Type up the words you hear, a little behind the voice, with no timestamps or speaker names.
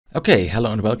Okay,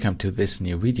 hello and welcome to this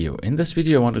new video. In this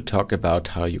video I want to talk about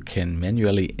how you can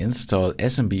manually install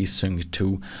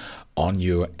SMBSync2 on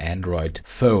your Android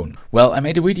phone. Well, I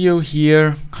made a video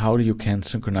here how you can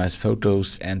synchronize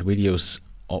photos and videos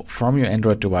from your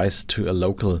Android device to a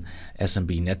local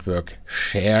SMB network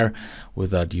share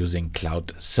without using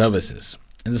cloud services.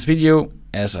 In this video,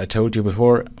 as I told you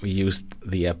before, we used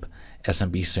the app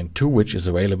SMBSync2, which is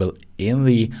available in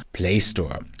the Play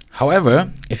Store.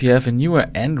 However, if you have a newer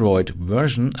Android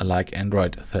version like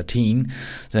Android 13,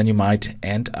 then you might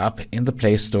end up in the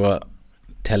Play Store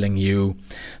telling you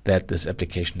that this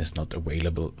application is not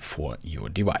available for your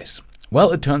device.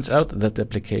 Well, it turns out that the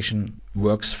application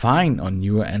works fine on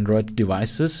newer Android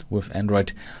devices with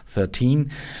Android 13,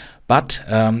 but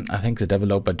I think the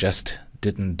developer just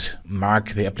didn't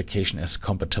mark the application as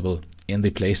compatible in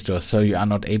the Play Store, so you are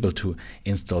not able to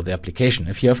install the application.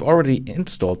 If you have already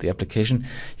installed the application,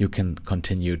 you can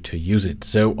continue to use it.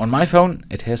 So on my phone,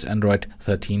 it has Android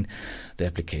 13. The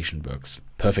application works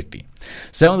perfectly.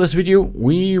 So in this video,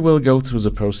 we will go through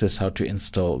the process how to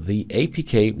install the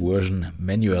APK version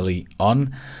manually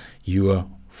on your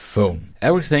phone.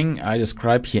 Everything I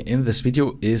describe here in this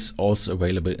video is also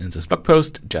available in this blog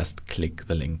post. Just click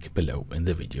the link below in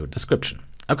the video description.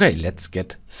 Okay, let's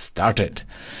get started.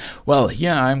 Well,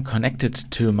 here I'm connected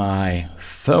to my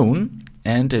phone,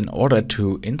 and in order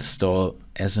to install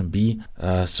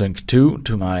SMBSync2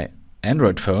 to my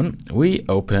Android phone, we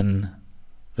open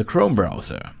the Chrome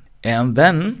browser. And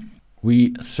then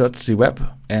we search the web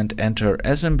and enter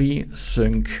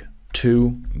SMBSync2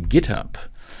 Github.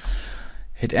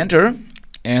 Hit enter,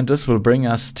 and this will bring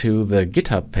us to the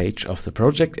GitHub page of the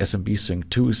project.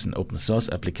 SMBSync2 is an open source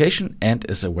application and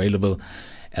is available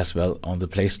as well on the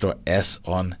Play Store as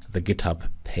on the GitHub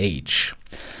page.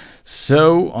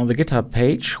 So on the GitHub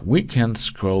page, we can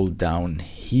scroll down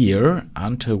here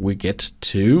until we get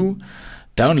to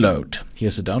download.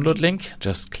 Here's a download link.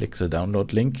 Just click the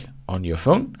download link on your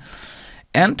phone.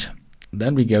 And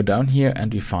then we go down here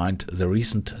and we find the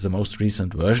most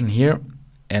recent version here,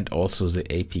 and also the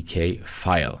APK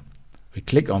file. We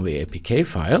click on the APK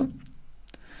file,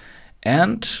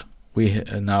 and we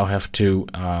now have to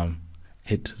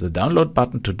hit the download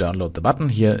button to download the button.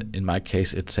 Here in my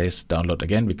case it says download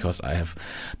again because I have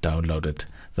downloaded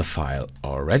the file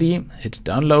already. Hit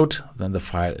download, then the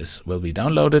file will be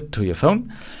downloaded to your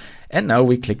phone, and now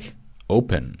we click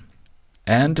open.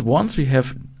 And once we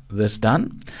have this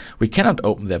done, we cannot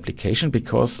open the application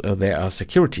because there are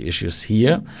security issues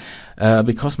here,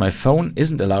 because my phone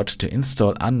isn't allowed to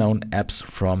install unknown apps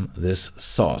from this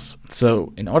source.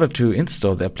 So in order to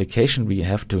install the application, we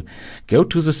have to go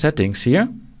to the settings here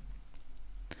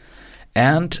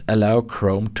and allow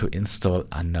Chrome to install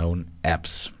unknown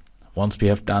apps. Once we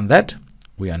have done that,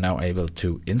 we are now able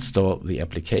to install the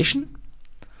application.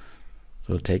 It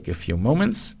will take a few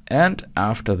moments, and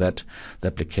after that the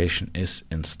application is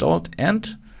installed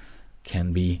and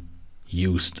can be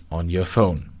used on your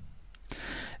phone.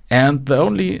 And the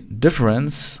only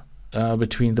difference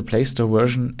between the Play Store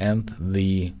version and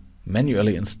the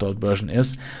manually installed version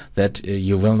is that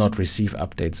you will not receive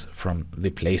updates from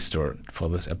the Play Store for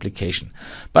this application.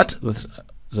 But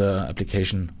the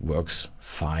application works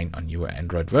fine on your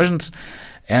Android versions,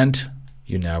 and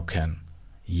you now can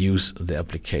use the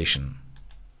application.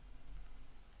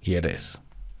 Here it is.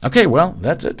 Okay, well,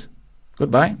 that's it.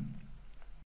 Goodbye.